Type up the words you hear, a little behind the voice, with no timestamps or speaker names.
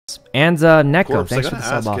And Neko, Corpse, thanks I for the gotta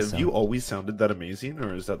sub ask, also. have you always sounded that amazing,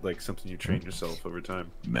 or is that like something you trained yourself over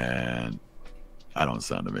time? Man, I don't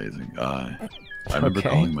sound amazing. I remember Okay.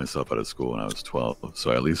 calling myself out of school when I was 12,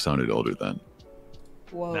 so I at least sounded older then.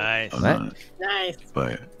 Whoa. Nice. I'm What? not, Nice.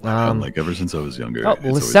 but Um, like ever since I was younger. Oh, it's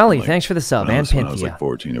always been, Liselli, like, thanks for the sub, when I and was, when I was Pinthia. like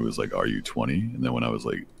 14, it was like, "Are you 20?" And then when I was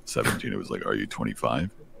like 17, it was like, "Are you 25?"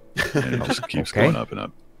 And it just keeps Okay. going up and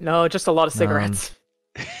up. No, just a lot of cigarettes.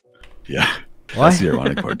 Yeah. What? That's the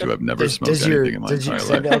ironic part too. I've never smoked anything in my Does your entire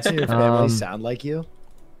life. Samuel to your family Um, sound like you?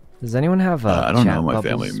 Does anyone have I don't chat know my bubbles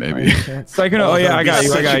family, by maybe. any chance? So I can. Oh yeah, I got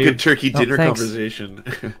you. I Such got a you. good turkey Oh, dinner thanks. conversation.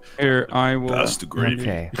 Here, I will. That's the gravy.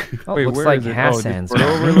 Okay. Oh, Wait, looks where like is it? Hassan's. Discord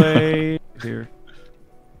overlay. Here.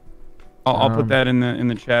 I'll put Um, that in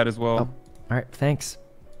the chat as well. oh. All right, thanks.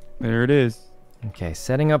 There it is. Okay,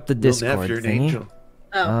 setting up the Lil Discord Neff, you're an thingy. angel.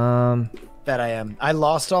 Oh. Bet I am. I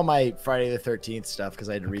lost all my Friday the 13th stuff because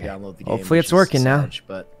I had to Okay. re-download the game. Hopefully which it's is working now. sad,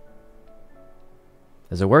 But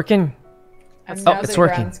Is it working? And Oh, now it's the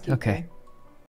working. groundskeeper. Okay.